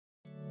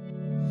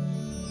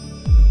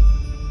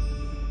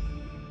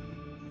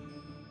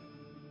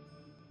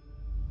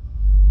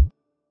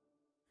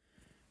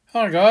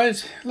Hi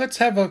guys, let's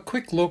have a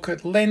quick look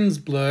at lens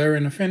blur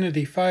in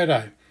Affinity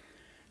Photo.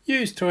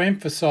 Used to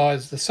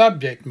emphasize the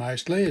subject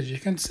mostly, as you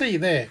can see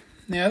there.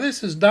 Now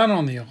this is done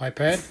on the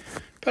iPad,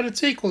 but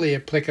it's equally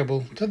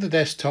applicable to the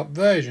desktop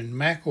version,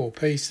 Mac or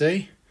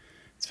PC.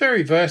 It's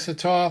very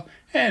versatile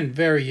and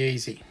very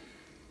easy.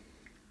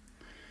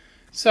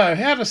 So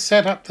how to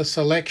set up the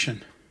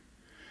selection?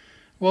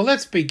 Well,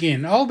 let's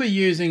begin. I'll be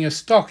using a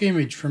stock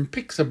image from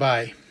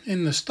Pixabay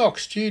in the stock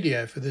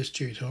studio for this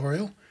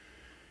tutorial.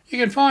 You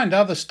can find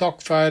other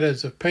stock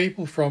photos of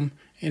people from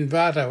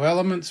Envato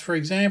elements, for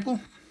example.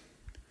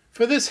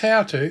 For this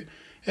how-to,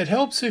 it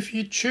helps if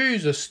you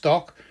choose a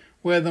stock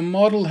where the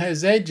model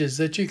has edges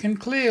that you can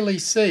clearly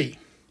see,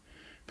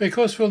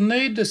 because we'll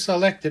need to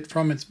select it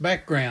from its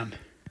background.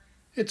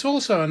 It's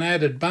also an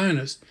added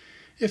bonus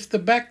if the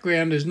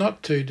background is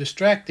not too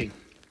distracting.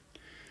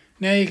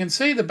 Now you can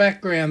see the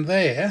background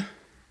there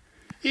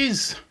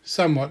is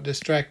somewhat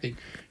distracting.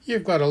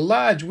 You've got a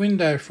large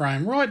window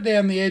frame right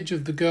down the edge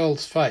of the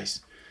girl's face.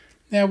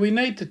 Now we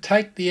need to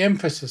take the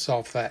emphasis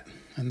off that,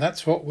 and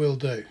that's what we'll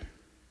do.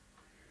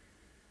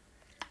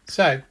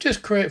 So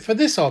just for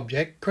this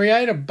object,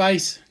 create a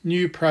base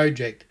new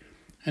project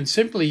and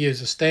simply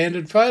use a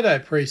standard photo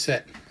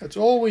preset. That's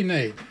all we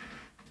need.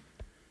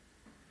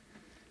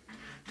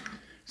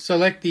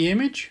 Select the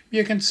image.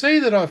 You can see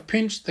that I've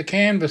pinched the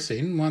canvas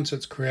in once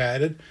it's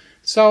created,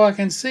 so I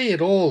can see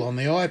it all on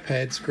the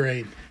iPad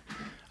screen.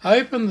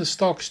 Open the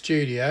stock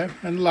studio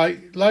and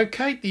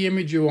locate the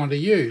image you want to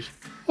use,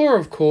 or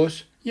of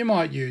course you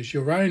might use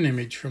your own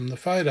image from the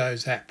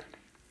Photos app.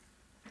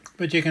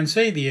 But you can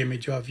see the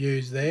image I've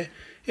used there.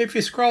 If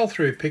you scroll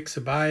through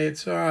Pixabay,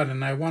 it's, I don't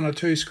know, 1 or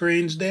 2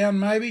 screens down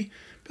maybe,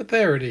 but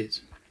there it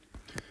is.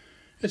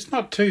 It's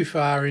not too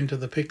far into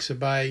the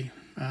Pixabay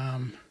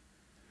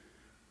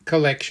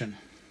collection.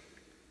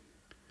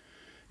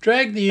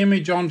 Drag the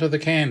image onto the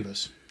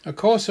canvas. Of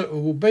course it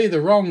will be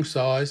the wrong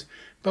size,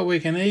 but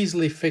we can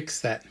easily fix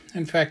that.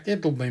 In fact,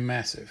 it'll be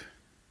massive.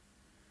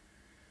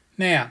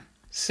 Now,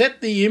 set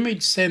the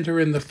image center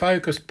in the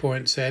focus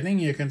point setting.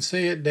 You can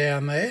see it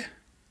down there.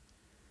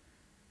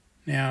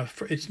 Now,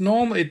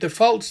 it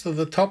defaults to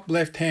the top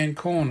left-hand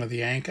corner,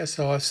 the anchor,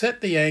 so I've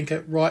set the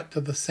anchor right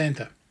to the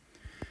center.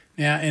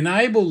 Now,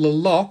 enable the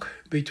lock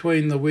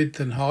between the width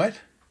and height,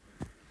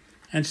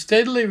 and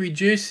steadily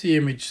reduce the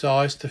image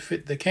size to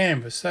fit the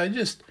canvas. So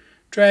just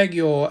drag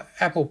your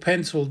Apple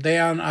Pencil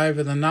down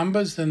over the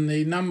numbers and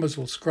the numbers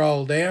will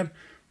scroll down.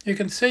 You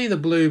can see the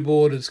blue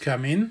borders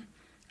come in.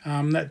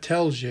 That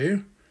tells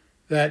you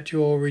that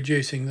you're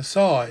reducing the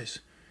size.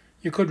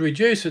 You could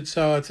reduce it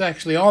so it's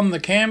actually on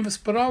the canvas,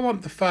 but I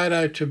want the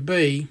photo to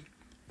be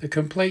the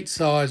complete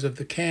size of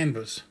the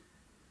canvas.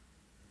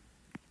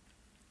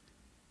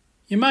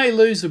 You may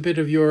lose a bit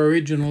of your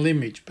original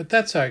image, but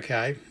that's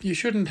okay. You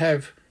shouldn't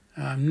have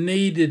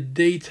needed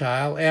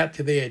detail out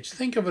to the edge.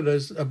 Think of it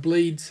as a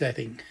bleed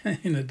setting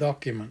in a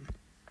document.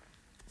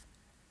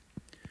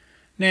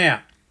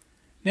 Now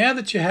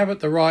that you have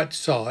it the right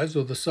size,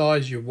 or the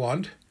size you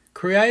want,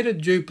 create a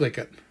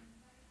duplicate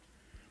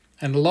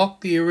and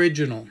lock the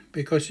original,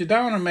 because you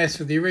don't want to mess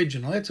with the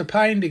original. It's a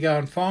pain to go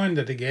and find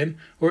it again,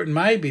 or it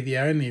may be the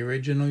only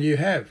original you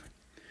have.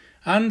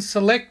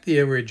 Unselect the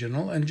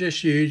original and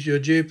just use your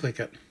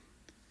duplicate.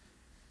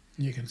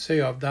 You can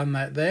see I've done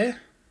that there.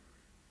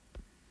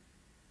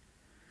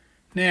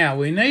 Now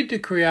we need to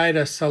create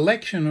a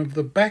selection of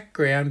the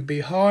background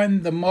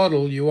behind the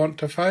model you want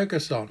to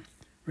focus on.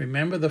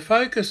 Remember, the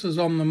focus is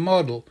on the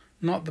model,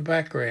 not the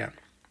background.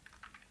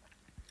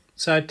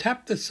 So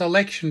tap the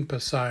selection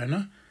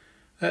persona.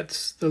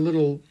 That's the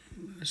little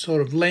sort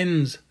of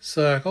lens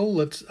circle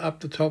that's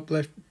up the top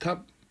left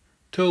top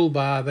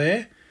toolbar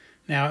there.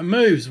 Now it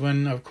moves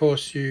when, of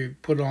course, you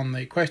put on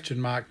the question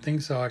mark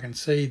thing so I can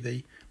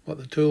see what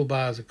the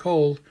toolbars are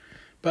called.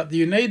 But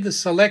you need the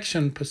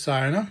selection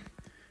persona,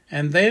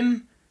 and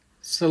then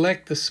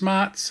select the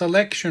Smart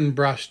Selection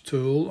Brush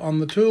tool on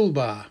the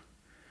toolbar.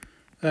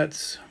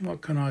 That's,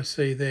 what can I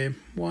see there?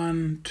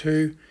 1,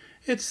 2,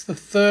 it's the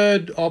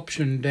third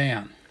option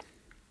down.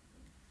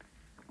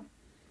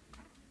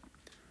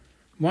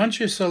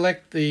 Once you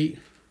select the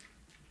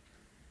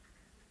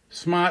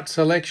Smart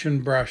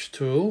Selection Brush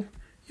tool,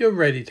 you're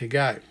ready to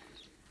go.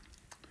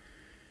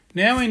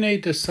 Now we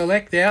need to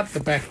select out the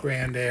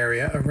background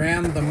area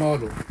around the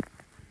model.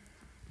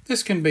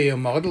 This can be a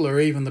model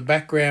or even the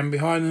background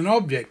behind an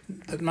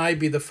object that may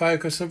be the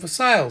focus of a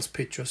sales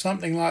pitch or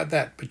something like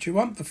that. But you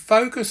want the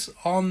focus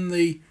on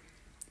the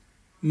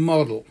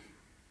model,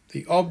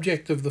 the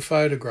object of the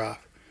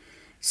photograph.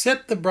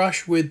 Set the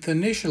brush width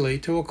initially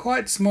to a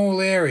quite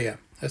small area,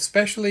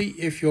 especially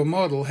if your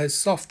model has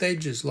soft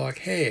edges like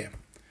hair.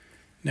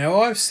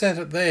 Now I've set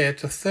it there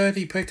to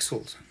 30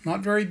 pixels,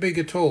 not very big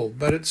at all,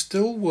 but it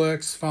still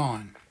works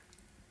fine.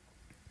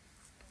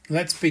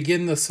 Let's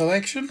begin the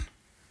selection.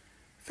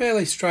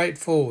 Fairly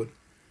straightforward.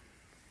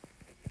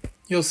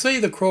 You'll see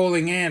the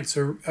crawling ants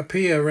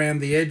appear around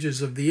the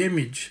edges of the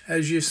image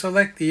as you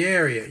select the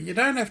area. You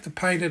don't have to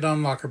paint it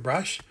on like a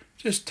brush.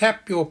 Just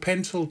tap your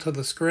pencil to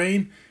the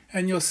screen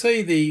and you'll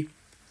see the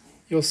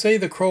you'll see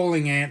the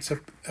crawling ants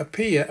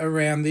appear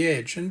around the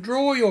edge, and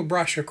draw your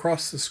brush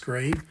across the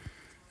screen.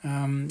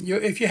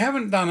 If you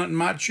haven't done it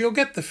much, you'll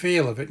get the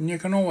feel of it, and you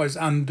can always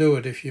undo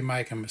it if you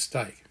make a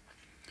mistake.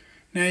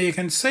 Now you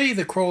can see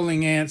the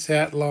crawling ants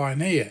outline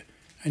here,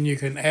 and you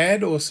can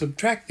add or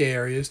subtract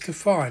areas to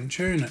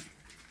fine-tune it.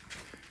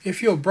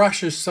 If your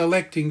brush is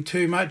selecting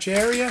too much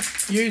area,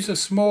 use a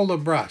smaller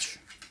brush.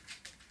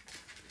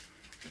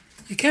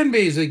 You can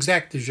be as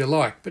exact as you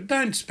like, but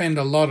don't spend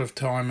a lot of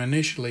time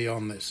initially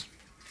on this.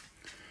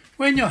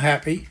 When you're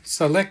happy,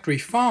 select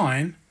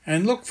Refine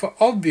and look for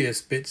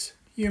obvious bits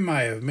you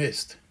may have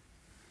missed.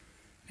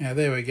 Now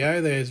there we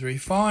go, there's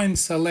Refine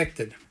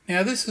selected.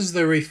 Now this is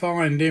the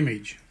refined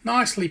image,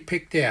 nicely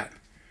picked out.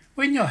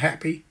 When you're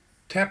happy,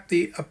 tap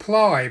the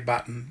Apply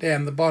button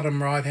down the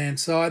bottom right hand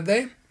side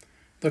there.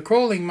 The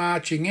crawling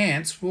marching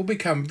ants will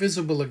become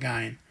visible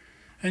again.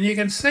 And you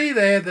can see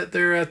there that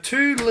there are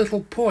two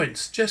little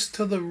points just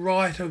to the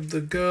right of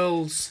the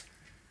girl's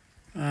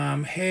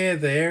hair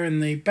there in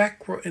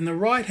the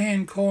right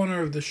hand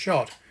corner of the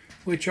shot,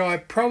 which I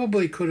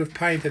probably could have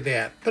painted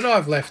out, but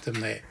I've left them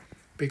there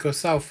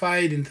because they'll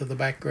fade into the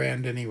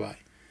background anyway.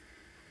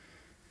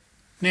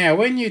 Now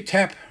when you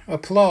tap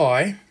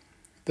Apply,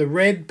 the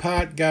red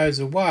part goes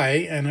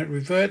away and it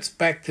reverts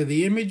back to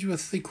the image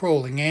with the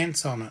crawling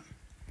ants on it.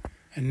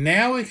 And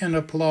now we can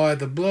apply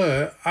the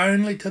blur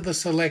only to the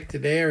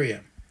selected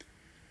area.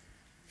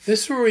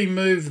 This will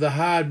remove the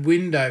hard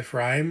window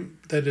frame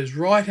that is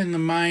right in the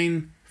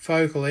main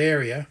focal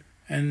area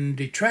and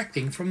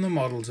detracting from the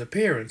model's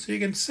appearance. You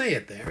can see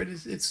it there.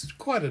 It's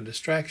quite a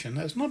distraction.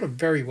 That's not a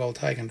very well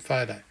taken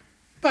photo,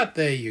 but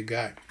there you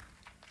go.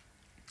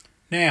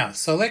 Now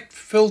select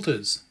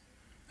Filters.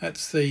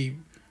 That's the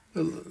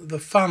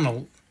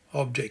funnel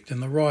object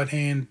in the right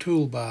hand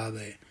toolbar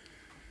there.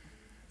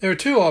 There are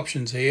two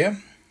options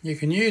here. You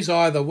can use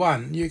either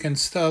one. You can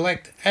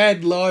select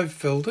Add Live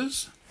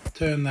Filters,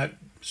 turn that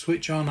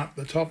switch on up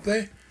the top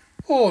there,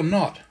 or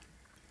not.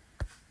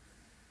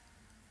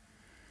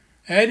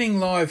 Adding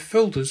live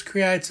filters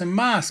creates a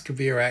mask of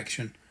your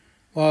action,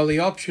 while the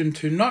option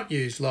to not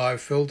use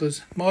live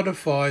filters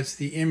modifies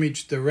the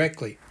image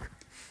directly.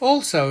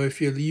 Also,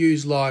 if you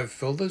use live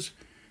filters,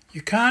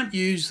 you can't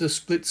use the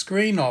split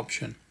screen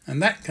option,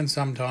 and that can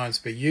sometimes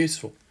be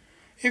useful.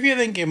 If you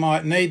think you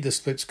might need the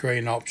split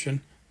screen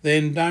option,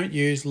 then don't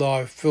use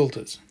live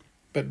filters.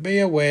 But be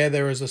aware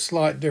there is a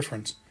slight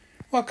difference.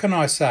 What can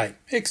I say?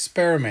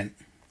 Experiment.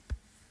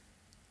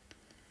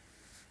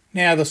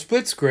 Now the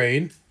split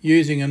screen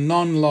using a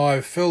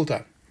non-live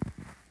filter.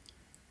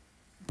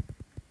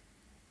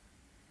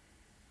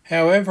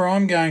 However,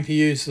 I'm going to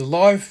use the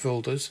live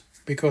filters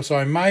because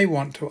I may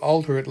want to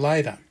alter it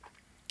later.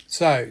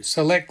 So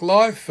select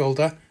Live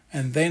Filter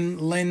and then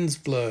Lens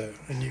Blur,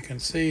 and you can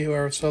see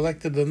where I've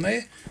selected them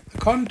there. The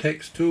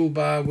context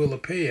toolbar will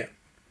appear,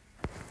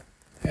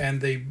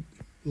 and the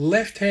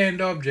left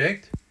hand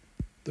object,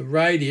 the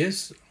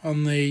radius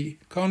on the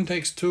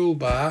context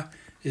toolbar,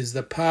 is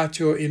the part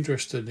you're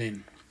interested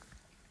in.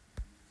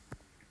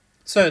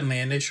 Certainly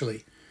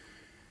initially.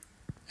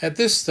 At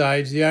this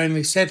stage the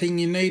only setting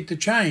you need to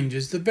change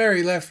is the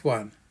very left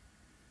one,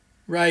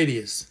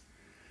 radius.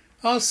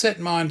 I'll set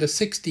mine to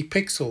 60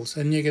 pixels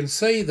and you can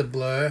see the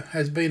blur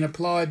has been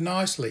applied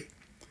nicely.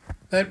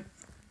 That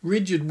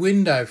rigid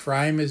window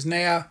frame is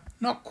now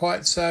not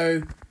quite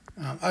so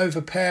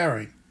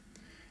overpowering.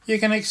 You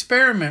can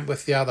experiment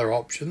with the other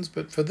options,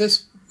 but for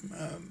this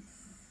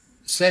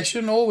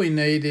session all we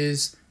need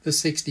is the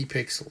 60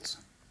 pixels.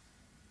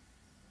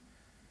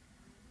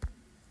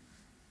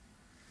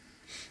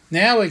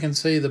 Now we can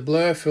see the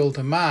blur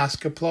filter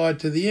mask applied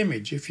to the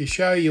image. If you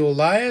show your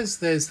layers,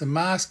 there's the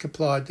mask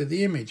applied to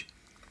the image.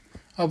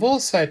 I've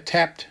also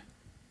tapped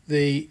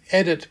the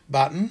Edit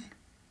button,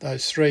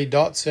 those three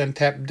dots, and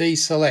tapped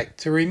Deselect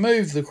to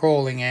remove the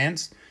crawling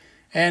ants,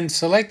 and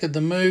selected the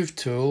Move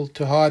tool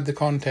to hide the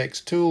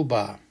context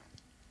toolbar.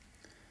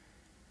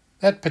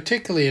 That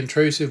particularly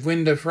intrusive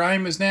window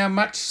frame is now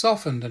much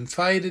softened and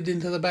faded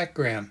into the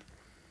background.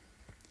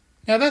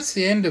 Now that's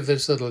the end of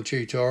this little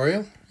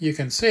tutorial. You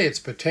can see its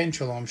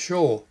potential, I'm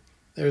sure.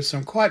 There are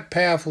some quite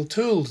powerful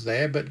tools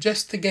there, but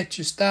just to get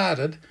you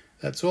started,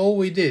 that's all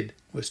we did,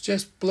 was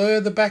just blur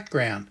the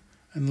background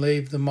and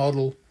leave the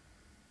model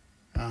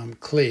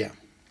clear.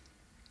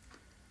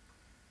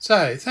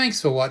 So,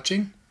 thanks for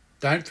watching.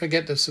 Don't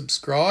forget to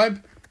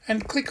subscribe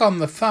and click on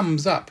the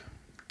thumbs up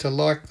to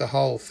like the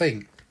whole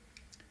thing.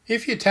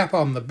 If you tap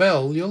on the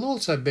bell, you'll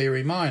also be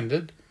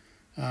reminded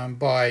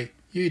by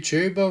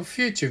YouTube of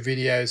future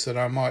videos that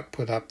I might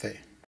put up there.